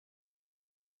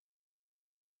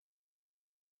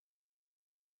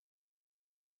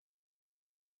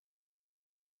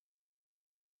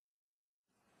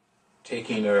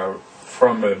taking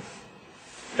from a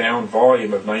bound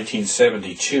volume of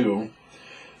 1972,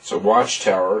 it's a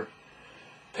Watchtower,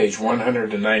 page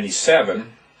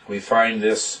 197, we find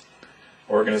this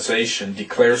organization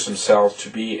declares himself to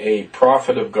be a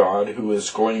prophet of God who is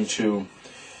going to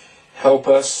help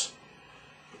us,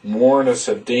 warn us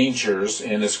of dangers,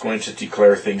 and is going to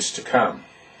declare things to come.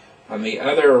 On the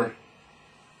other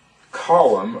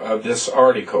column of this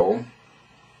article,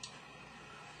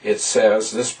 it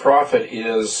says, this prophet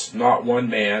is not one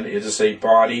man, it is a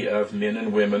body of men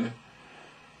and women.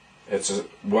 It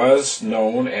was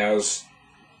known as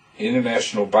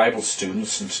International Bible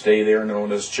Students, and today they are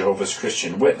known as Jehovah's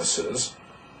Christian Witnesses.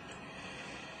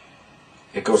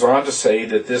 It goes on to say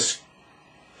that this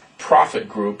prophet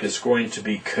group is going to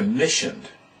be commissioned.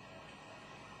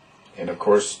 And of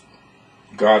course,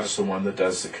 God is the one that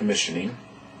does the commissioning.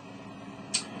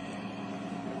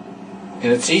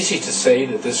 And it's easy to say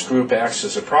that this group acts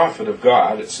as a prophet of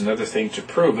God. It's another thing to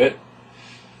prove it.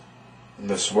 And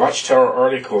this Watchtower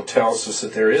article tells us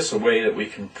that there is a way that we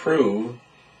can prove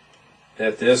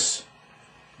that this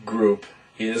group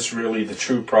is really the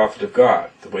true prophet of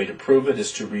God. The way to prove it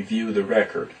is to review the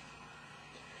record.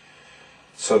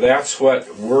 So that's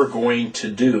what we're going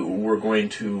to do. We're going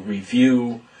to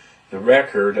review the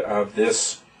record of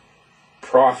this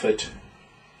prophet,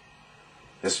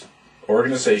 this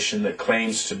organization that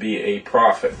claims to be a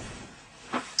prophet.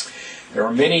 There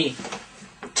are many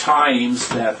times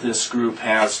that this group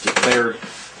has declared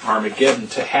Armageddon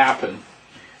to happen.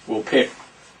 We'll pick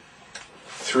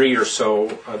 3 or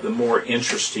so of the more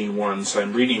interesting ones.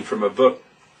 I'm reading from a book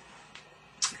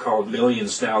called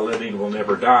Millions Now Living Will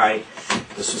Never Die.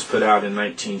 This was put out in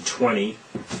 1920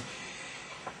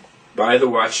 by the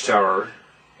Watchtower,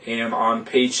 and on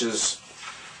pages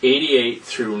 88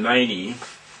 through 90,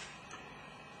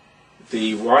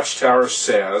 the Watchtower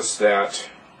says that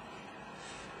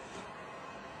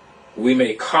we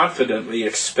may confidently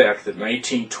expect that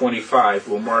 1925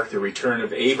 will mark the return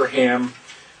of Abraham,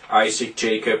 Isaac,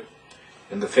 Jacob,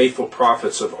 and the faithful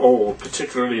prophets of old,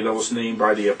 particularly those named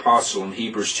by the apostle in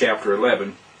Hebrews chapter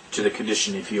 11, to the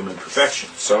condition of human perfection.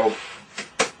 So,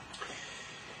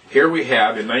 here we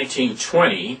have, in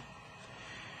 1920,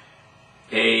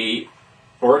 a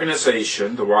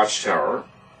organization, the Watchtower,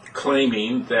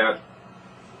 claiming that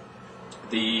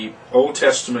the Old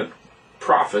Testament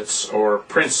prophets, or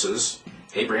princes,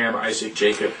 Abraham, Isaac,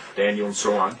 Jacob, Daniel, and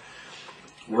so on,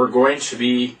 were going to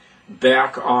be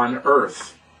back on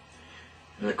earth.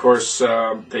 And of course,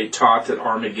 they taught that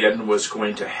Armageddon was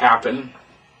going to happen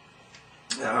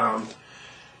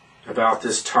about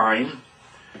this time.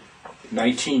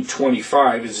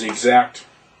 1925 is the exact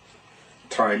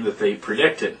time that they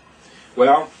predicted.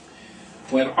 Well,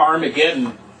 when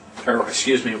Armageddon, or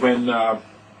excuse me, when the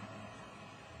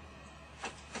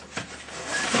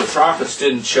prophets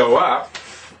didn't show up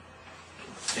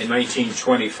in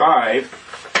 1925,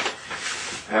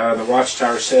 the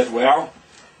Watchtower said, well,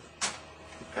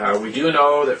 we do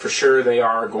know that for sure they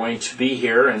are going to be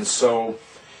here, and so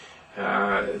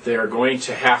they're going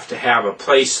to have a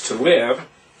place to live.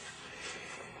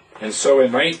 And so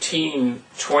in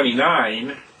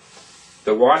 1929,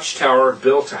 the Watchtower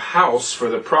built a house for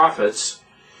the prophets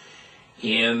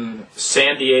in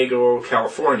San Diego,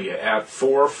 California, at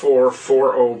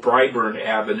 4440 Bryburn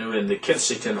Avenue in the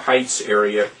Kensington Heights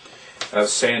area of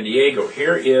San Diego.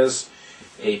 Here is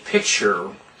a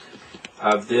picture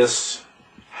of this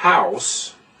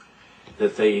house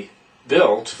that they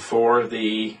built for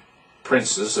the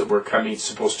princes that were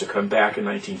supposed to come back in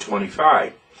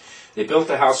 1925. They built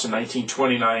the house in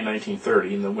 1929,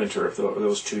 1930, in the winter of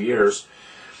those 2 years.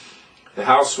 The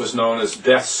house was known as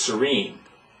Beth Serene,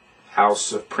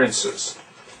 House of Princes.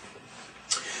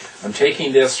 I'm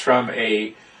taking this from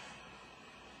a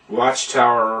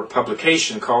Watchtower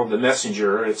publication called The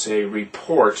Messenger. It's a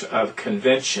report of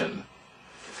convention.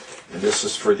 And this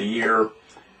is for the year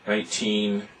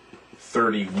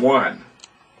 1931.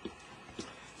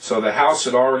 So the house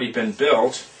had already been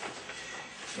built,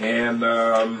 and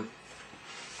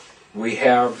we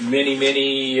have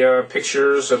many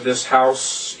pictures of this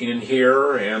house in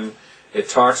here, and it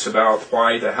talks about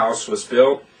why the house was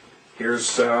built.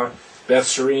 Here's Beth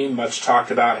Serene, much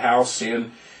talked about house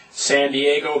in San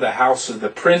Diego, the house of the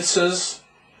princes.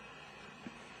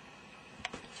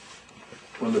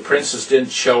 When the princes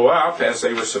didn't show up as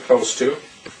they were supposed to,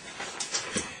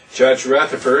 Judge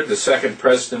Rutherford, the second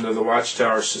president of the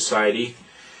Watchtower Society,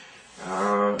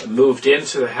 moved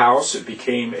into the house. It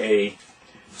became a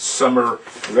summer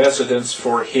residence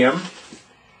for him.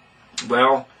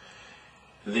 Well,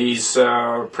 these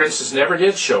princes never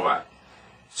did show up.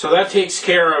 So that takes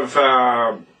care of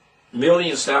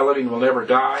millions now living will never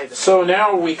die. So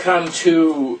now we come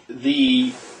to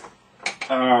the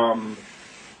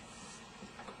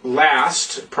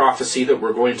last prophecy that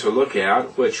we're going to look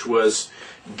at, which was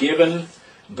given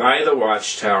by the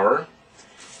Watchtower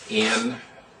in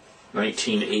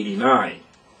 1989.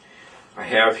 I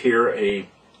have here a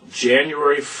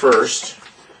January 1st,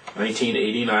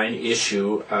 1989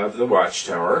 issue of the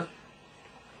Watchtower.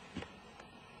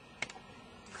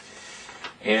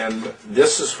 And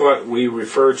this is what we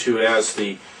refer to as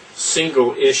the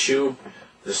single issue.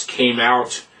 This came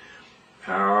out,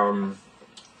 of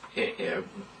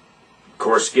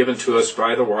course, given to us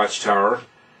by the Watchtower,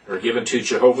 or given to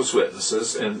Jehovah's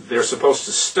Witnesses, and they're supposed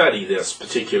to study this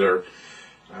particular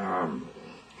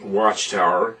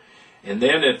Watchtower. And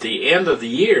then at the end of the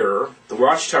year, the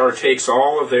Watchtower takes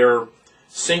all of their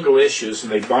single issues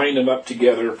and they bind them up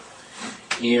together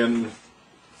in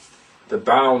the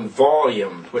bound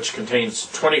volume, which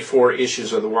contains 24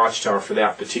 issues of the Watchtower for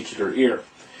that particular year.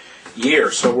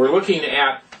 So we're looking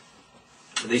at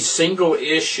the single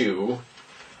issue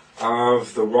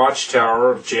of the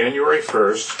Watchtower of January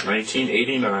 1st,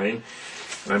 1989.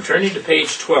 And I'm turning to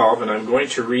page 12, and I'm going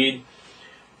to read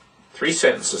 3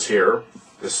 sentences here.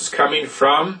 This is coming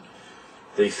from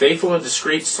the Faithful and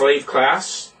Discreet Slave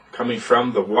class, coming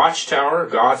from the Watchtower,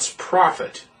 God's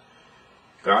prophet,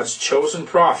 God's chosen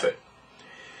prophet.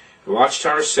 The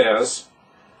Watchtower says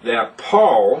that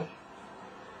Paul,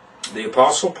 the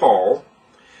Apostle Paul,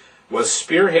 was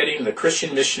spearheading the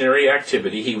Christian missionary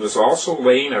activity. He was also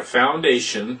laying a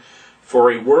foundation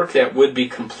for a work that would be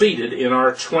completed in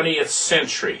our 20th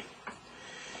century.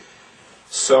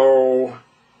 So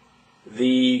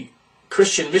the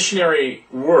Christian missionary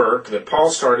work that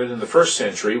Paul started in the 1st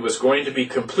century was going to be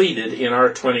completed in our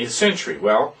 20th century.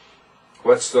 Well,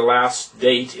 what's the last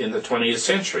date in the 20th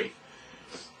century?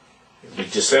 It'd be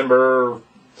December,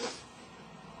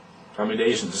 how many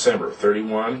days in December?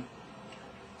 31?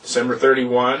 December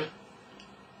 31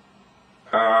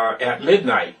 at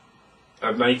midnight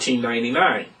of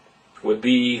 1999 would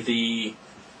be the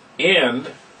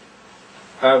end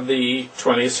of the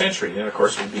 20th century. Then, of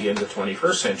course, we begin the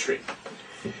 21st century.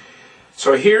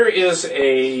 So here is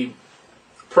a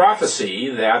prophecy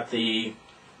that the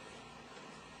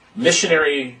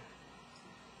missionary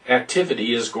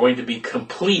activity is going to be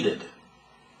completed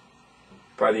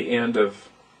by the end of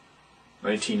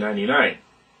 1999.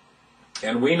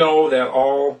 And we know that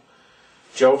all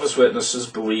Jehovah's Witnesses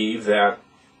believe that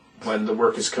when the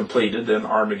work is completed, then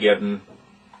Armageddon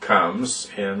comes,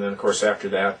 and then, of course, after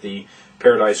that, the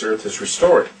paradise earth is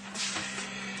restored.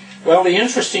 Well, the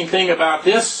interesting thing about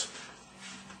this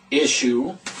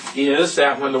issue is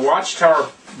that when the Watchtower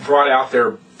brought out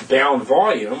their bound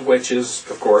volume, which is,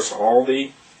 of course, all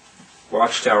the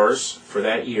Watchtowers for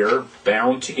that year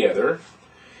bound together,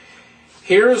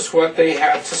 here's what they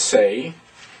had to say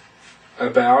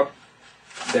about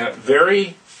that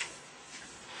very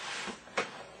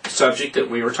subject that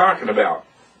we were talking about.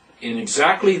 In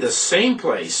exactly the same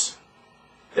place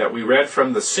that we read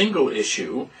from the single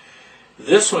issue,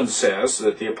 this one says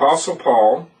that the Apostle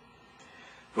Paul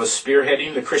was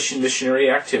spearheading the Christian missionary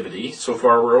activity. So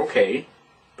far we're okay.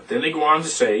 But then they go on to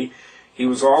say he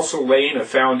was also laying a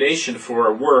foundation for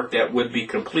a work that would be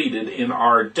completed in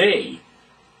our day.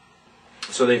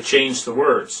 So they've changed the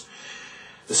words.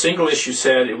 The single issue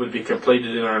said it would be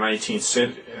completed in our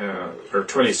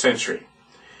 20th century.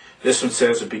 This one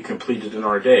says it would be completed in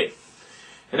our day.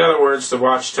 In other words, the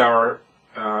Watchtower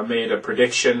made a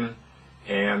prediction,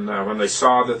 and when they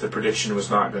saw that the prediction was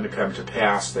not going to come to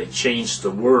pass, they changed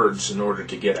the words in order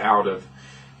to get out of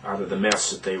the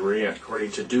mess that they were in.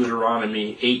 According to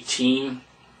Deuteronomy 18,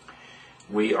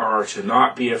 we are to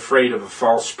not be afraid of a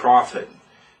false prophet.